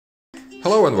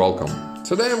Hello and welcome.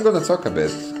 Today I'm gonna talk a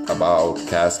bit about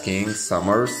Kastking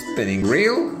Summer spinning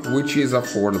reel, which is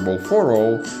affordable for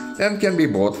all and can be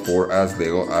bought for as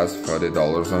little as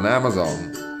 $30 on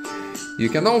Amazon. You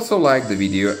can also like the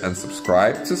video and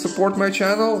subscribe to support my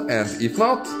channel, and if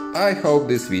not, I hope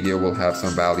this video will have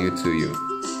some value to you.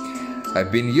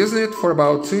 I've been using it for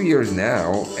about 2 years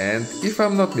now, and if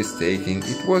I'm not mistaken,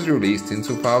 it was released in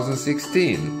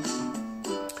 2016.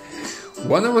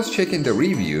 When I was checking the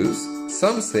reviews,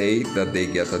 some say that they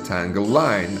get a tangled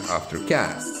line after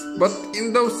casts, but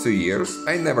in those 2 years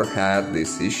I never had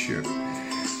this issue.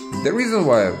 The reason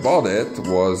why I bought it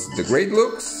was the great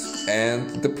looks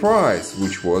and the price,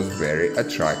 which was very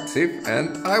attractive,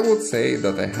 and I would say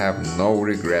that I have no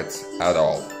regrets at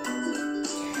all.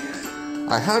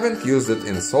 I haven't used it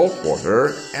in salt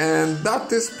water, and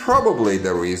that is probably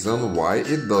the reason why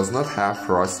it does not have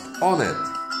rust on it.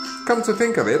 Come to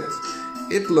think of it,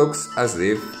 it looks as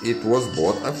if it was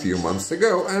bought a few months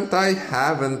ago and I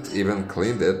haven't even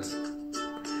cleaned it.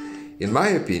 In my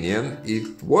opinion,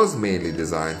 it was mainly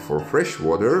designed for fresh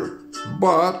water,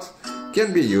 but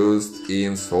can be used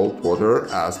in salt water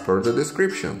as per the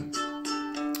description.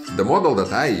 The model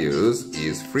that I use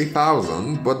is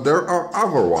 3000, but there are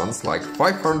other ones like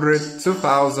 500,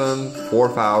 2000,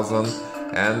 4000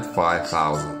 and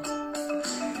 5000.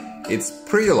 It's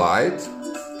pretty light.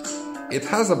 It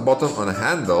has a button on a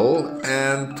handle,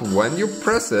 and when you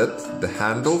press it, the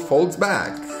handle folds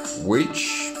back,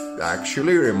 which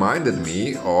actually reminded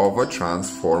me of a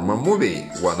Transformer movie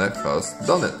when I first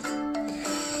done it.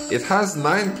 It has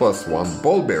 9+1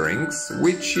 ball bearings,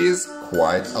 which is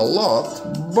quite a lot,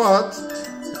 but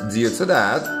due to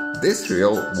that, this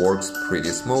reel works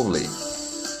pretty smoothly.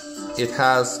 It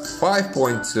has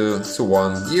 5.2 to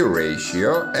 1 gear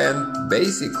ratio, and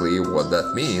basically what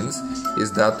that means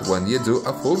is that when you do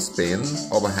a full spin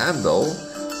of a handle,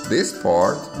 this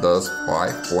part does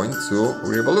 5.2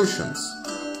 revolutions.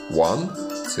 1,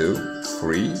 2,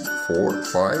 3, 4,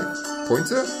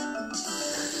 5.2.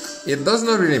 It does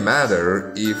not really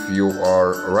matter if you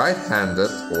are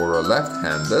right-handed or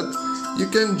left-handed. You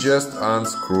can just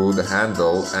unscrew the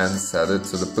handle and set it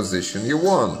to the position you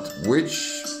want,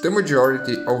 which the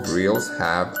majority of reels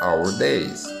have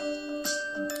nowadays.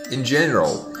 In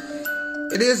general,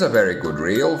 it is a very good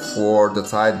reel for the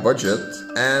tight budget,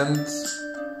 and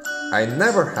I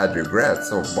never had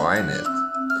regrets of buying it.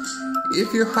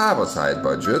 If you have a tight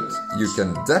budget, you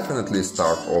can definitely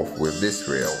start off with this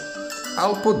reel.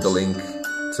 I'll put the link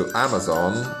to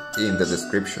Amazon in the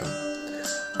description.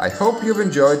 I hope you've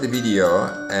enjoyed the video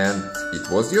and it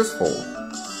was useful.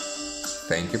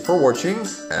 Thank you for watching,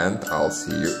 and I'll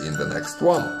see you in the next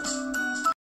one.